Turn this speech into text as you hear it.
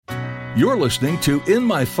You're listening to In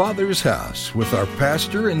My Father's House with our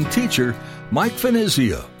pastor and teacher, Mike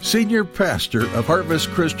Finizio, Senior Pastor of Harvest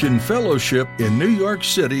Christian Fellowship in New York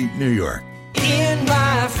City, New York. In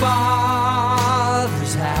my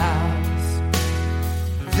Father's house,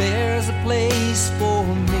 there's a place for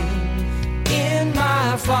me. In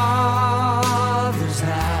my Father's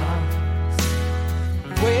house,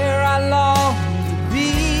 where I long to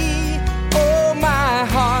be. Oh, my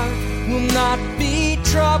heart will not be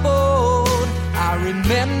troubled. I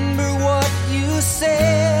remember what you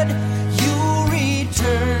said. You'll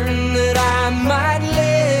return that I might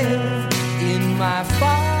live in my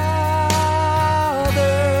Father's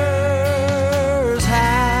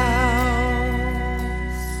house.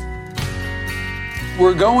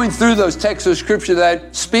 We're going through those texts of Scripture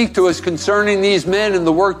that speak to us concerning these men and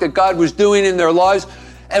the work that God was doing in their lives,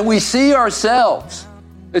 and we see ourselves.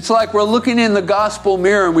 It's like we're looking in the gospel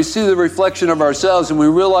mirror and we see the reflection of ourselves and we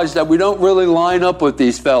realize that we don't really line up with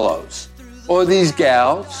these fellows or these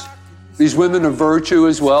gals, these women of virtue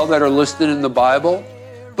as well that are listed in the Bible.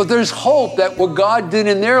 But there's hope that what God did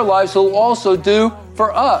in their lives He'll also do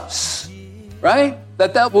for us, right?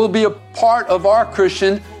 That will be a part of our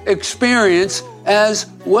Christian experience as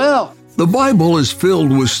well. The Bible is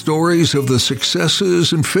filled with stories of the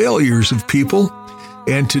successes and failures of people.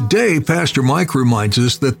 And today, Pastor Mike reminds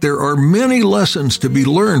us that there are many lessons to be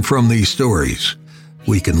learned from these stories.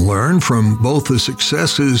 We can learn from both the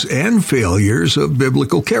successes and failures of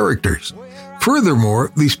biblical characters.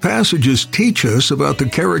 Furthermore, these passages teach us about the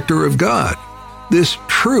character of God. This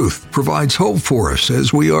truth provides hope for us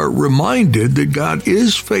as we are reminded that God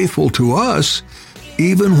is faithful to us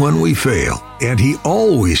even when we fail, and He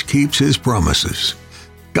always keeps His promises.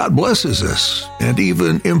 God blesses us and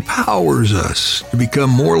even empowers us to become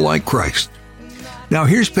more like Christ. Now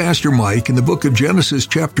here's Pastor Mike in the book of Genesis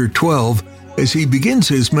chapter 12 as he begins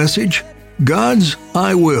his message, God's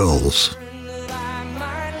I Wills.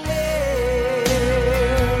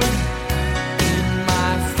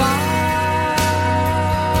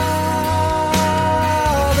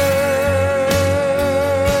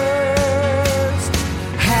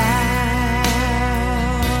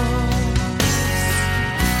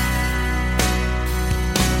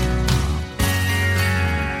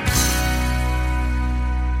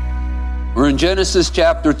 We're in Genesis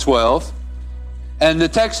chapter 12, and the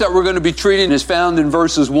text that we're going to be treating is found in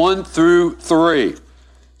verses 1 through 3.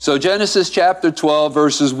 So Genesis chapter 12,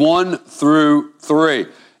 verses 1 through 3.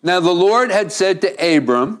 Now the Lord had said to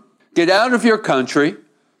Abram, get out of your country,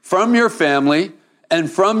 from your family, and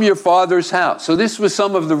from your father's house. So this was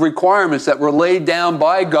some of the requirements that were laid down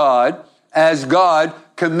by God as God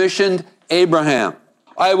commissioned Abraham.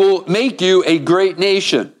 I will make you a great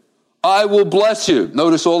nation. I will bless you.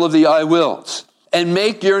 Notice all of the I wills. And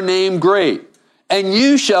make your name great. And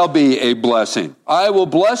you shall be a blessing. I will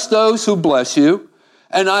bless those who bless you.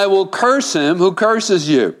 And I will curse him who curses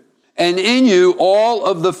you. And in you all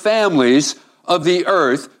of the families of the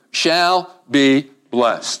earth shall be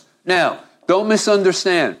blessed. Now, don't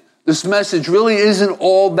misunderstand. This message really isn't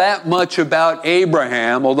all that much about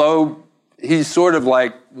Abraham, although he's sort of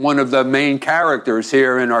like one of the main characters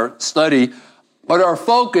here in our study. But our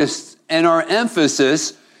focus and our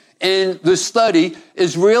emphasis in the study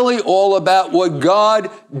is really all about what God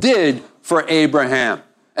did for Abraham.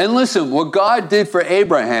 And listen, what God did for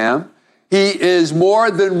Abraham, He is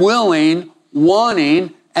more than willing,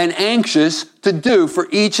 wanting, and anxious to do for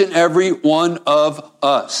each and every one of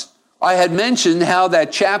us. I had mentioned how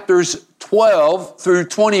that chapters 12 through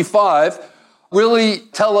 25 really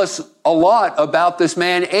tell us a lot about this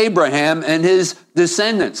man Abraham and his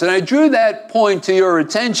descendants. And I drew that point to your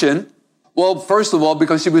attention, well, first of all,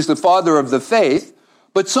 because he was the father of the faith,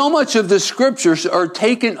 but so much of the scriptures are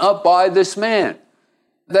taken up by this man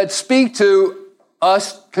that speak to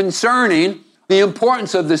us concerning the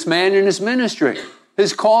importance of this man in his ministry,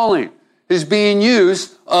 his calling, his being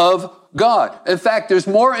used of God. In fact, there's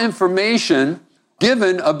more information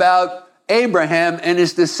given about Abraham and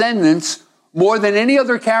his descendants more than any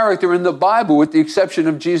other character in the Bible, with the exception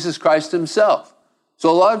of Jesus Christ himself. So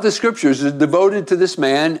a lot of the scriptures are devoted to this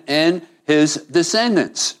man and his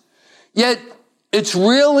descendants. Yet it's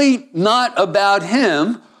really not about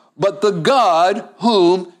him, but the God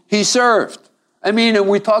whom he served. I mean, and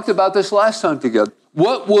we talked about this last time together.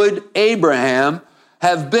 What would Abraham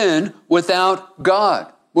have been without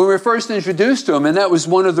God? When we were first introduced to him, and that was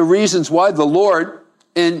one of the reasons why the Lord,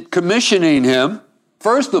 in commissioning him,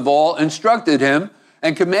 first of all, instructed him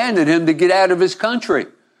and commanded him to get out of his country,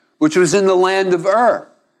 which was in the land of Ur.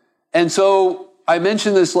 And so I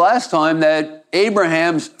mentioned this last time that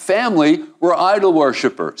Abraham's family were idol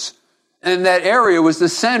worshipers. And that area was the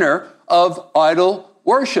center of idol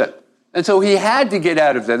worship. And so he had to get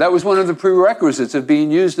out of there. That was one of the prerequisites of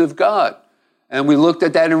being used of God. And we looked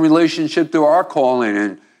at that in relationship to our calling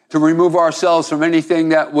and to remove ourselves from anything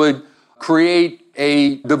that would create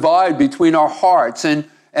a divide between our hearts and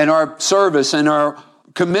our service and our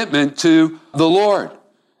commitment to the Lord.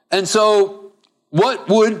 And so what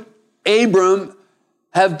would Abram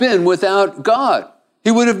have been without God?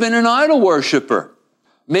 He would have been an idol worshiper,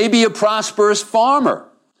 maybe a prosperous farmer,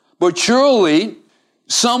 but surely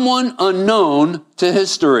someone unknown to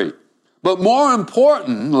history. But more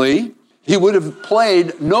importantly, he would have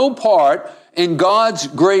played no part in God's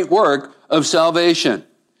great work of salvation.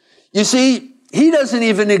 You see, he doesn't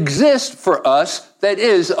even exist for us, that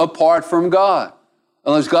is, apart from God,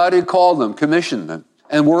 unless God had called them, commissioned them,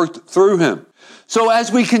 and worked through him. So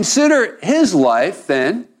as we consider his life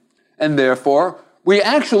then, and therefore, we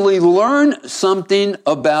actually learn something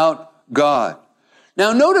about God.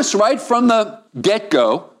 Now notice right from the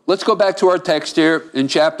get-go, let's go back to our text here in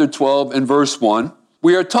chapter 12 and verse 1.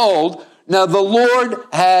 We are told, now the Lord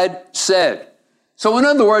had said. So in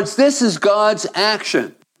other words, this is God's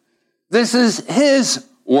action. This is his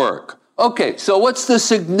work. Okay, so what's the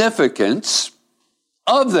significance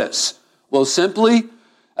of this? Well, simply,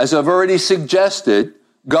 as I've already suggested,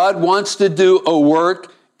 God wants to do a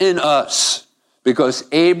work in us because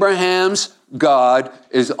Abraham's God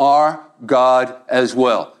is our God as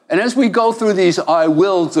well. And as we go through these I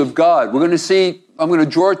wills of God, we're going to see, I'm going to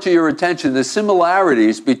draw to your attention the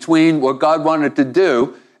similarities between what God wanted to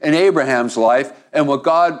do in Abraham's life and what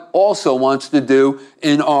God also wants to do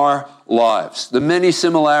in our lives. The many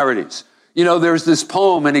similarities. You know, there's this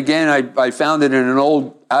poem, and again, I found it in an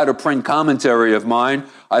old out-of-print commentary of mine.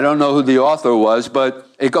 I don't know who the author was, but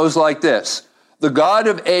it goes like this. The God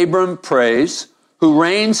of Abram praise, who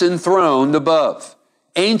reigns enthroned above,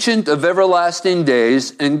 ancient of everlasting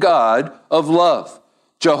days and God of love.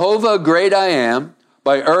 Jehovah great I am,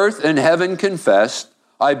 by earth and heaven confessed,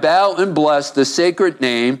 I bow and bless the sacred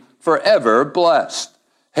name, forever blessed.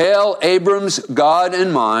 Hail Abram's God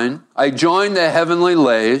and mine, I join the heavenly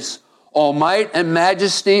lays, all might and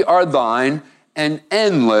majesty are thine, and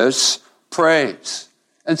endless praise.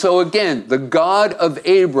 And so again, the God of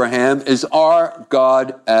Abraham is our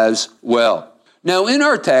God as well. Now in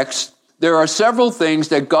our text, there are several things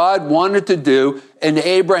that God wanted to do in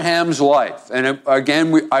Abraham's life. And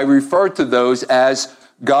again, I refer to those as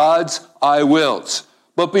God's I wills.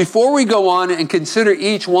 But before we go on and consider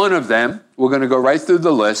each one of them, we're going to go right through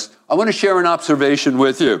the list. I want to share an observation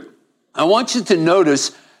with you. I want you to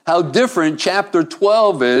notice how different chapter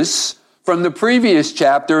 12 is from the previous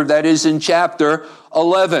chapter, that is in chapter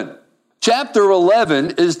 11. Chapter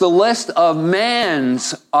 11 is the list of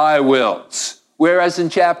man's I wills, whereas in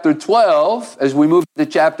chapter 12, as we move to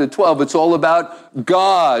chapter 12, it's all about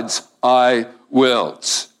God's I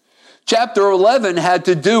wills. Chapter 11 had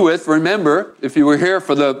to do with, remember, if you were here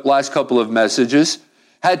for the last couple of messages,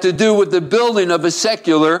 had to do with the building of a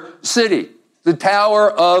secular city, the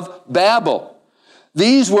Tower of Babel.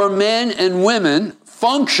 These were men and women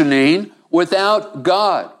functioning without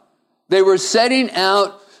God. They were setting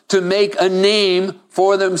out to make a name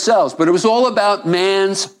for themselves, but it was all about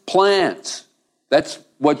man's plans. That's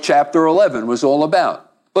what chapter 11 was all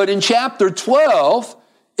about. But in chapter 12,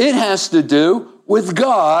 it has to do with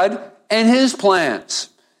God and his plans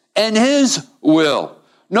and his will.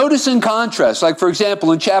 Notice in contrast, like for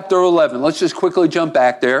example, in chapter 11, let's just quickly jump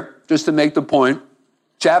back there just to make the point.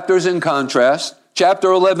 Chapters in contrast.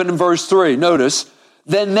 Chapter 11 and verse 3, notice,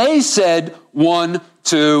 then they said one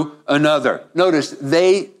to another. Notice,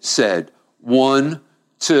 they said one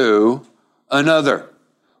to another.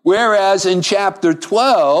 Whereas in chapter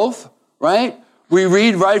 12, right, we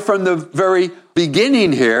read right from the very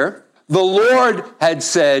beginning here, the Lord had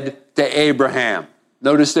said to Abraham.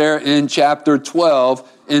 Notice there in chapter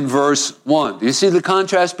 12 in verse 1. Do you see the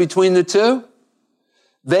contrast between the two?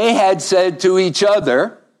 They had said to each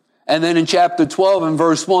other, and then in chapter 12 and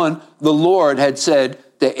verse 1, the Lord had said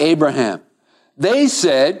to Abraham. They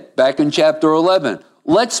said, back in chapter 11,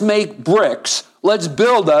 let's make bricks. Let's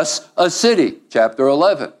build us a city. Chapter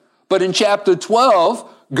 11. But in chapter 12,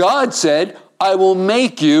 God said, I will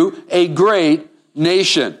make you a great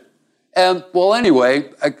nation. And well, anyway,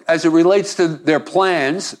 as it relates to their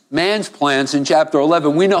plans, man's plans in chapter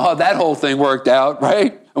 11, we know how that whole thing worked out,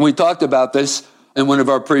 right? And we talked about this in one of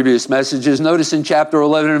our previous messages. Notice in chapter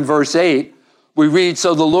 11 and verse 8, we read,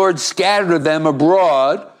 so the Lord scattered them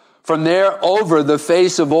abroad from there over the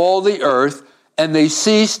face of all the earth, and they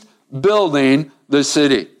ceased building the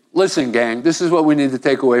city. Listen, gang, this is what we need to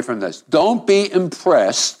take away from this. Don't be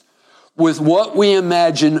impressed with what we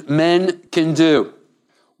imagine men can do,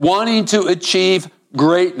 wanting to achieve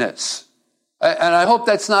greatness. And I hope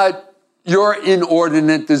that's not your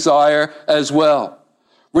inordinate desire as well.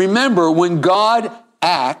 Remember, when God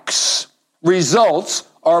acts, results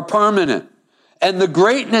are permanent. And the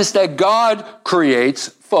greatness that God creates,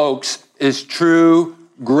 folks, is true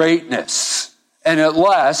greatness. And it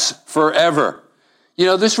lasts forever. You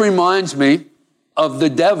know, this reminds me of the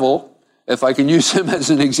devil, if I can use him as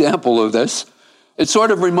an example of this. It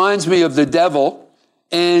sort of reminds me of the devil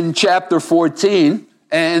in chapter 14.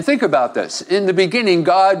 And think about this. In the beginning,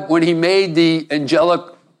 God, when he made the angelic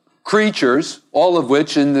creatures, all of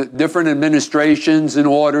which in the different administrations and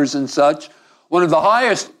orders and such, one of the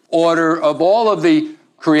highest order of all of the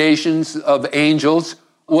creations of angels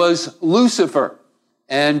was Lucifer.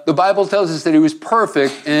 And the Bible tells us that he was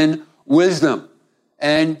perfect in wisdom.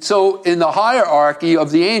 And so in the hierarchy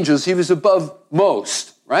of the angels, he was above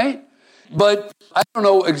most, right? But I don't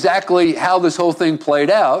know exactly how this whole thing played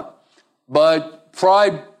out, but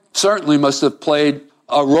pride certainly must have played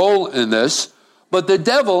a role in this. But the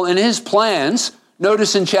devil and his plans,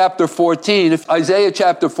 notice in chapter 14, Isaiah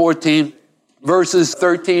chapter 14, verses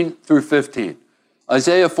 13 through 15.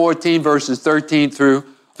 Isaiah 14, verses 13 through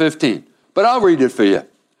 15. But I'll read it for you.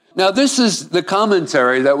 Now, this is the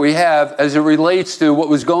commentary that we have as it relates to what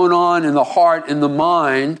was going on in the heart and the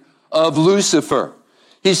mind of Lucifer.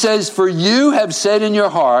 He says, "For you have said in your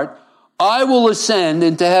heart, I will ascend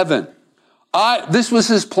into heaven." This was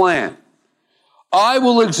his plan. "I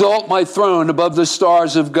will exalt my throne above the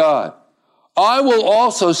stars of God. I will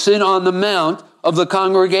also sit on the mount of the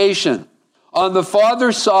congregation, on the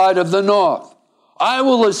farther side of the north. I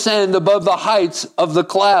will ascend above the heights of the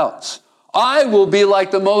clouds. I will be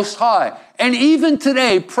like the Most High." And even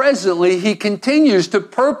today, presently, he continues to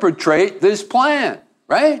perpetrate this plan,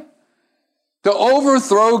 right? To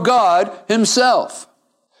overthrow God himself.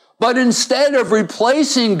 But instead of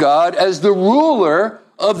replacing God as the ruler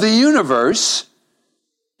of the universe,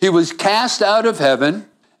 he was cast out of heaven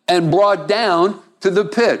and brought down to the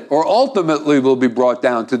pit, or ultimately will be brought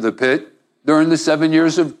down to the pit during the 7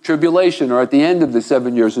 years of tribulation, or at the end of the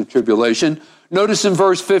 7 years of tribulation. Notice in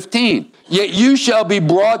verse 15, "Yet you shall be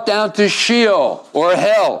brought down to Sheol," or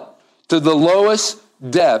hell, "to the lowest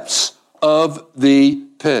depths of the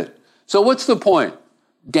pit." So what's the point?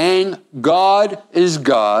 Gang, God is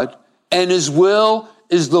God, and his will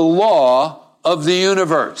is the law of the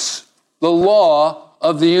universe. The law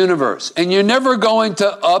of the universe. And you're never going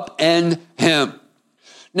to upend him.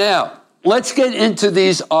 Now, let's get into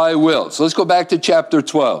these I wills. Let's go back to chapter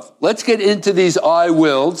 12. Let's get into these I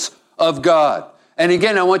wills of God. And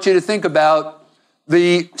again, I want you to think about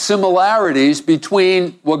the similarities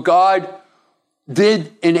between what God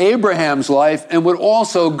did in Abraham's life and what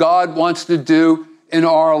also God wants to do in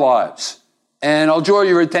our lives. And I'll draw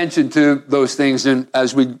your attention to those things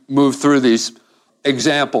as we move through these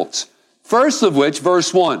examples. First of which,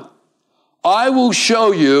 verse 1, "I will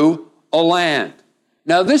show you a land."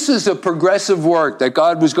 Now, this is a progressive work that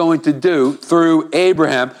God was going to do through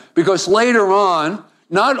Abraham, because later on,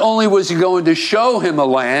 not only was he going to show him a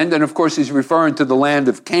land, and of course he's referring to the land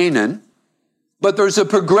of Canaan, but there's a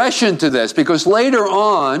progression to this, because later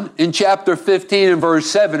on in chapter 15 and verse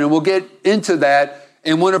 7, and we'll get into that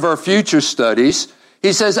in one of our future studies,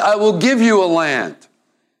 he says, "I will give you a land."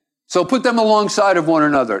 So put them alongside of one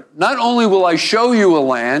another. Not only will I show you a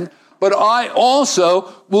land, but I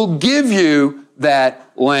also will give you that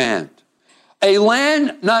land. A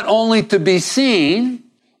land not only to be seen,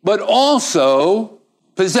 but also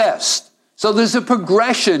possessed. So there's a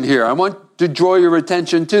progression here. I want to draw your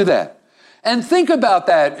attention to that. And think about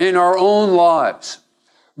that in our own lives.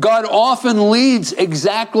 God often leads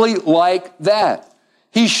exactly like that.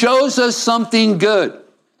 He shows us something good.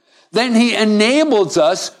 Then he enables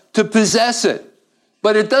us to possess it.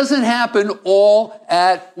 But it doesn't happen all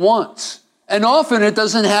at once. And often it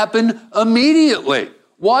doesn't happen immediately.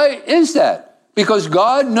 Why is that? Because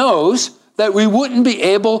God knows that we wouldn't be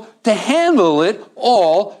able to handle it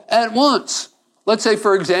all at once. Let's say,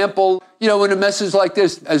 for example, in a message like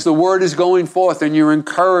this, as the word is going forth and you're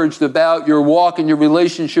encouraged about your walk and your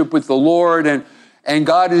relationship with the Lord, and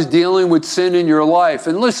God is dealing with sin in your life.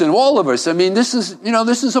 And listen, all of us, this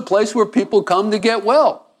is a place where people come to get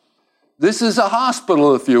well. This is a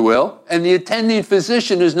hospital, if you will, and the attending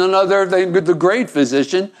physician is none other than the great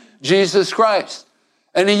physician, Jesus Christ.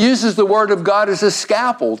 And he uses the word of God as a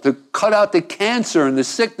scalpel to cut out the cancer and the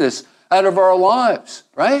sickness out of our lives,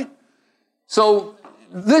 right? So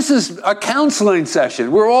this is a counseling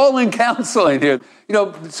session. We're all in counseling here.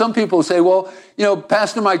 Some people say, well,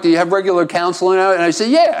 Pastor Mike, do you have regular counseling? And I say,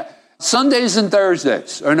 yeah. Sundays and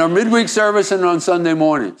Thursdays, or in our midweek service and on Sunday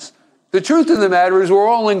mornings. The truth of the matter is we're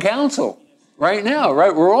all in counsel right now,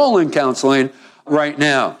 right? We're all in counseling right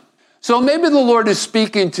now. So maybe the Lord is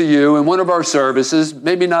speaking to you in one of our services,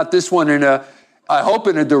 maybe not this one I hope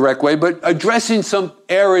in a direct way, but addressing some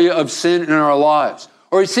area of sin in our lives.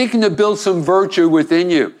 Or he's seeking to build some virtue within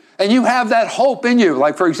you. And you have that hope in you.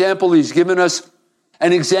 Like, for example, he's given us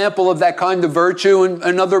an example of that kind of virtue in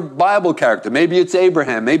another Bible character. Maybe it's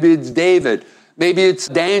Abraham. Maybe it's David. Maybe it's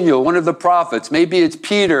Daniel, one of the prophets. Maybe it's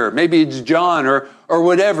Peter. Maybe it's John or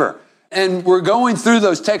whatever. And we're going through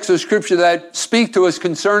those texts of Scripture that speak to us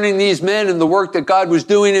concerning these men and the work that God was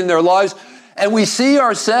doing in their lives. And we see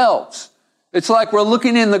ourselves. It's like we're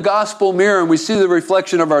looking in the gospel mirror and we see the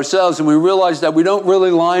reflection of ourselves and we realize that we don't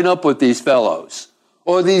really line up with these fellows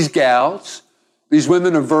or these gals. These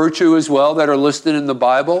women of virtue as well that are listed in the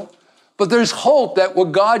Bible. But there's hope that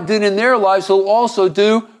what God did in their lives He'll also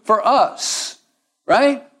do for us,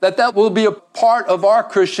 right? That will be a part of our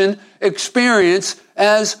Christian experience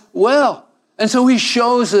as well. And so He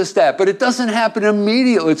shows us that, but it doesn't happen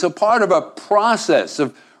immediately. It's a part of a process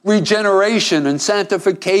of regeneration and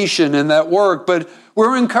sanctification and that work, but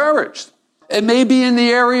we're encouraged. It may be in the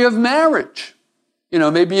area of marriage.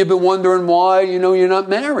 Maybe you've been wondering why, you're not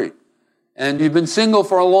married. And you've been single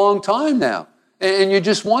for a long time now. And you're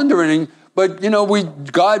just wondering. But,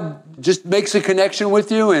 God just makes a connection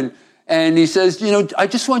with you. And He says, I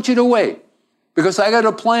just want you to wait. Because I got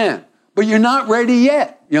a plan. But you're not ready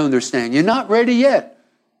yet. You understand? You're not ready yet.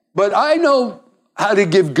 But I know how to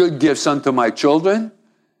give good gifts unto my children.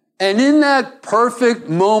 And in that perfect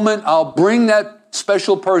moment, I'll bring that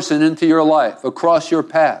special person into your life, across your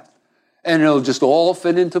path. And it'll just all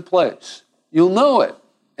fit into place. You'll know it.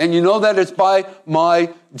 And you know that it's by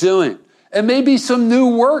my doing. And maybe some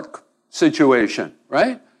new work situation,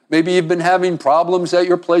 right? Maybe you've been having problems at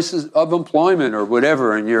your places of employment or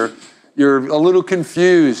whatever, and you're a little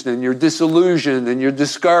confused, and you're disillusioned, and you're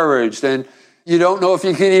discouraged, and you don't know if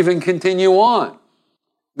you can even continue on.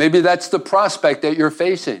 Maybe that's the prospect that you're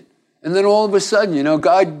facing. And then all of a sudden,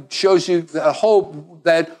 God shows you the hope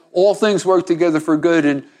that all things work together for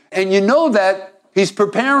good, and you know that He's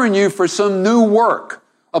preparing you for some new work.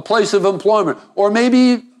 A place of employment, or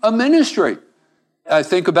maybe a ministry. I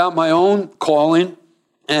think about my own calling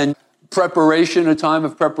and preparation, a time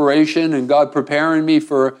of preparation, and God preparing me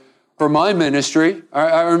for my ministry.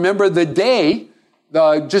 I remember the day,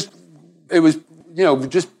 just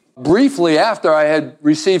briefly after I had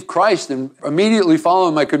received Christ and immediately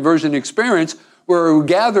following my conversion experience, where we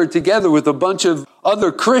gathered together with a bunch of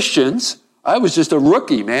other Christians. I was just a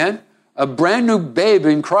rookie, man, a brand new babe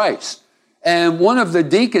in Christ. And one of the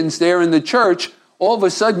deacons there in the church, all of a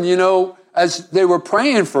sudden, as they were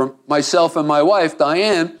praying for myself and my wife,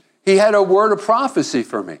 Diane, he had a word of prophecy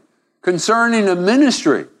for me concerning a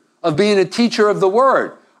ministry of being a teacher of the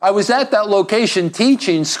Word. I was at that location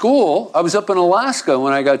teaching school. I was up in Alaska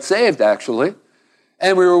when I got saved, actually.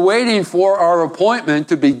 And we were waiting for our appointment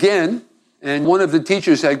to begin. And one of the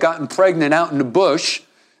teachers had gotten pregnant out in the bush.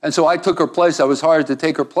 And so I took her place. I was hired to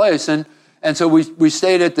take her place. And so we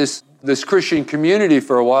stayed at this Christian community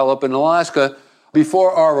for a while up in Alaska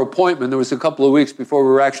before our appointment. There was a couple of weeks before we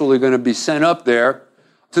were actually going to be sent up there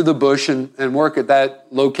to the bush and work at that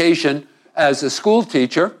location as a school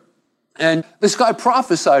teacher. And this guy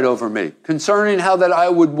prophesied over me concerning how that I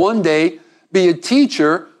would one day be a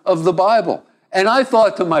teacher of the Bible. And I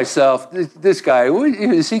thought to myself, this guy,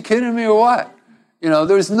 is he kidding me or what?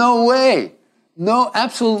 There's no way,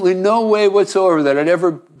 absolutely no way whatsoever that I'd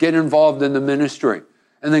ever get involved in the ministry.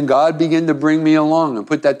 And then God began to bring me along and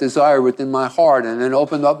put that desire within my heart and then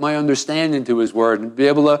opened up my understanding to His Word and be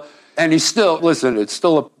able to, and He's still, listen, it's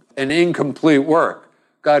still an incomplete work.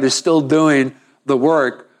 God is still doing the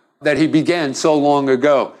work that He began so long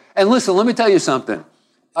ago. And listen, let me tell you something.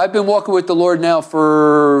 I've been walking with the Lord now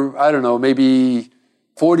for, maybe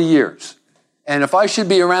 40 years. And if I should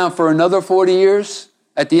be around for another 40 years,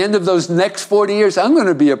 at the end of those next 40 years, I'm going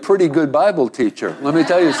to be a pretty good Bible teacher. Let me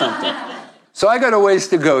tell you something. So I got a ways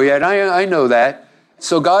to go yet. I know that.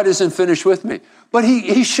 So God isn't finished with me. But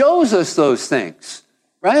He shows us those things,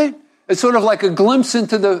 right? It's sort of like a glimpse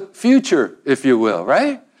into the future, if you will,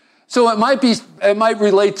 right? So it might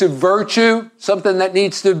relate to virtue, something that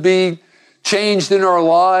needs to be changed in our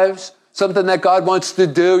lives, something that God wants to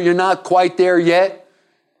do. You're not quite there yet.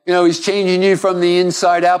 He's changing you from the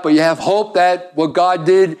inside out, but you have hope that what God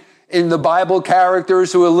did in the Bible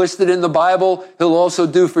characters who are listed in the Bible, He'll also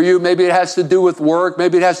do for you. Maybe it has to do with work.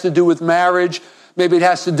 Maybe it has to do with marriage. Maybe it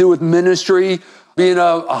has to do with ministry, being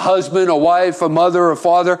a husband, a wife, a mother, a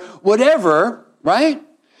father, whatever, right?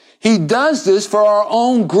 He does this for our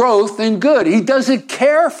own growth and good. He does it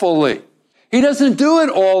carefully. He doesn't do it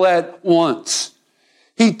all at once.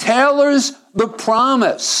 He tailors the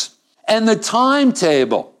promise and the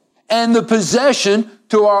timetable and the possession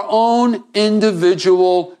to our own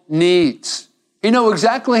individual needs. He knows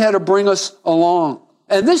exactly how to bring us along.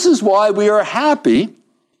 And this is why we are happy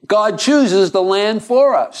God chooses the land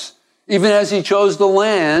for us, even as he chose the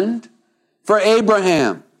land for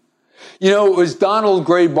Abraham. You know, it was Donald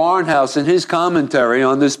Gray Barnhouse in his commentary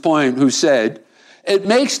on this point who said, "It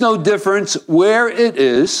makes no difference where it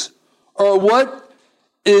is or what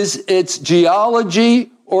is its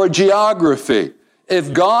geology or geography.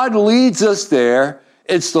 If God leads us there,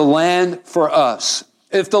 it's the land for us.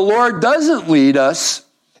 If the Lord doesn't lead us,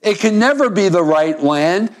 it can never be the right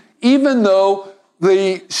land, even though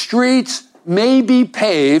the streets may be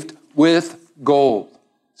paved with gold."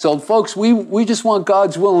 So folks, we just want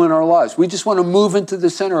God's will in our lives. We just want to move into the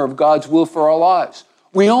center of God's will for our lives.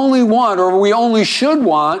 We only want, or we only should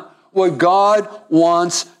want, what God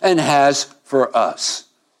wants and has for us.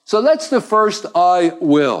 So that's the first I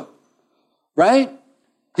will, right?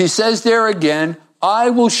 He says there again, I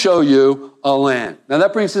will show you a land. Now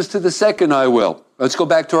that brings us to the second I will. Let's go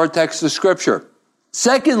back to our text of scripture.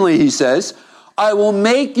 Secondly, he says, I will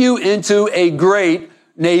make you into a great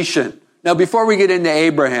nation. Now, before we get into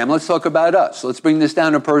Abraham, let's talk about us. Let's bring this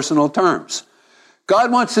down to personal terms.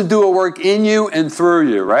 God wants to do a work in you and through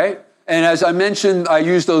you, right? And as I mentioned, I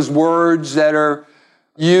use those words that are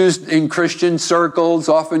used in Christian circles,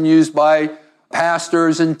 often used by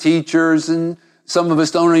pastors and teachers, and some of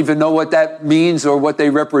us don't even know what that means or what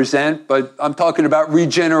they represent, but I'm talking about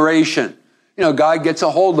regeneration. You know, God gets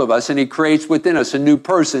a hold of us and he creates within us a new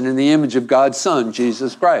person in the image of God's Son,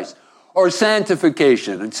 Jesus Christ. Or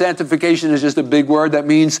sanctification. And sanctification is just a big word that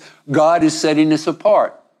means God is setting us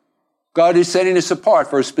apart. God is setting us apart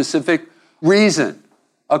for a specific reason,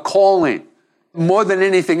 a calling. More than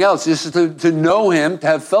anything else, just to know him, to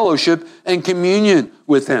have fellowship and communion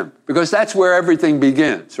with him. Because that's where everything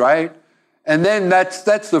begins, right? And then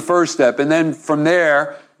that's the first step. And then from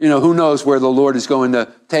there, you know, who knows where the Lord is going to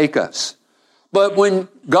take us. But when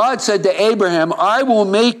God said to Abraham, I will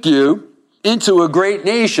make you into a great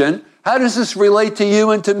nation, how does this relate to you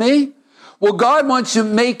and to me? Well, God wants to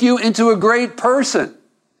make you into a great person.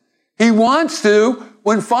 He wants to,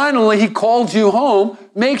 when finally he calls you home,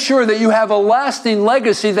 make sure that you have a lasting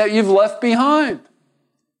legacy that you've left behind.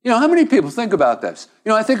 You know, how many people think about this? You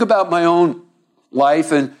know, I think about my own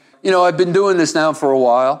life, and, you know, I've been doing this now for a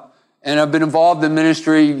while, and I've been involved in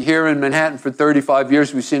ministry here in Manhattan for 35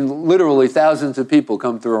 years. We've seen literally thousands of people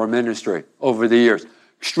come through our ministry over the years.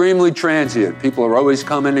 Extremely transient. People are always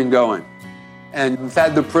coming and going. And we've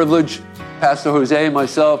had the privilege, Pastor Jose,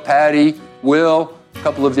 myself, Patty, Will, a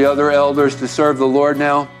couple of the other elders to serve the Lord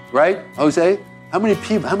now. Right, Jose? How many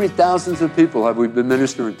people, how many thousands of people have we been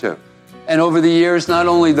ministering to? And over the years, not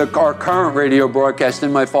only our current radio broadcast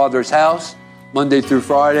in my Father's house, Monday through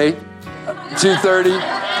Friday, 2:30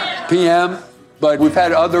 p.m., but we've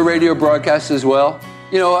had other radio broadcasts as well.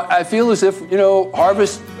 You know, I feel as if, you know,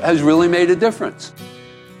 Harvest has really made a difference.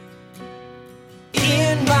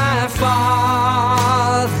 In my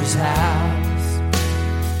Father's house,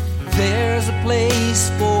 there's a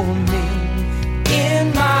place for me.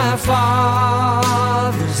 In my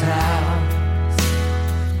Father's house,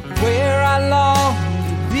 where I long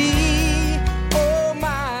to be. Oh,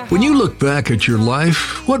 my. When you look back at your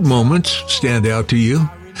life, what moments stand out to you?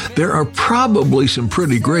 There are probably some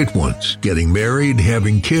pretty great ones. Getting married,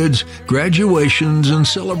 having kids, graduations, and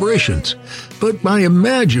celebrations. But I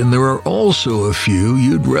imagine there are also a few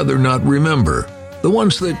you'd rather not remember. The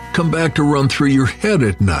ones that come back to run through your head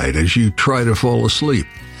at night as you try to fall asleep.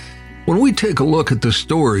 When we take a look at the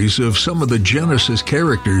stories of some of the Genesis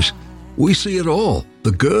characters, we see it all.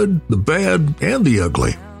 The good, the bad, and the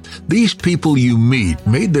ugly. These people you meet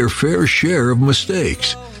made their fair share of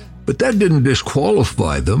mistakes. But that didn't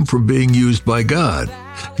disqualify them from being used by God.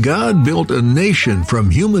 God built a nation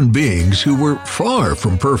from human beings who were far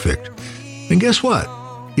from perfect. And guess what?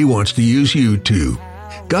 He wants to use you too.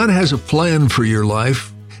 God has a plan for your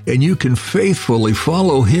life, and you can faithfully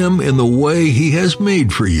follow Him in the way He has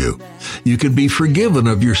made for you. You can be forgiven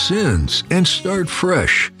of your sins and start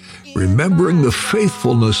fresh, remembering the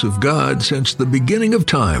faithfulness of God since the beginning of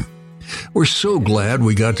time. We're so glad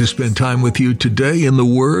we got to spend time with you today in the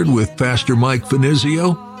Word with Pastor Mike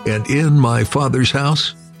Finizio and In My Father's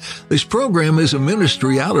House. This program is a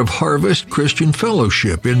ministry out of Harvest Christian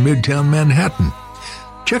Fellowship in Midtown Manhattan.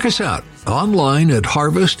 Check us out online at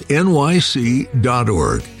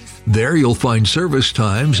harvestnyc.org. There you'll find service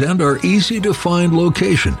times and our easy-to-find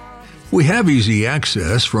location. We have easy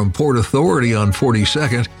access from Port Authority on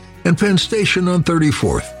 42nd and Penn Station on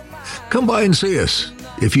 34th. Come by and see us.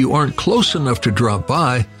 If you aren't close enough to drop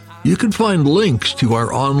by, you can find links to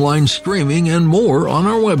our online streaming and more on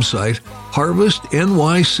our website,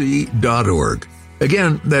 harvestnyc.org.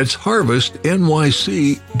 Again, that's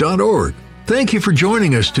harvestnyc.org. Thank you for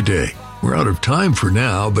joining us today. We're out of time for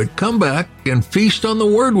now, but come back and feast on the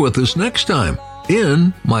Word with us next time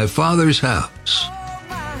in My Father's House.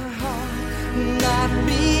 Not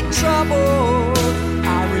be troubled.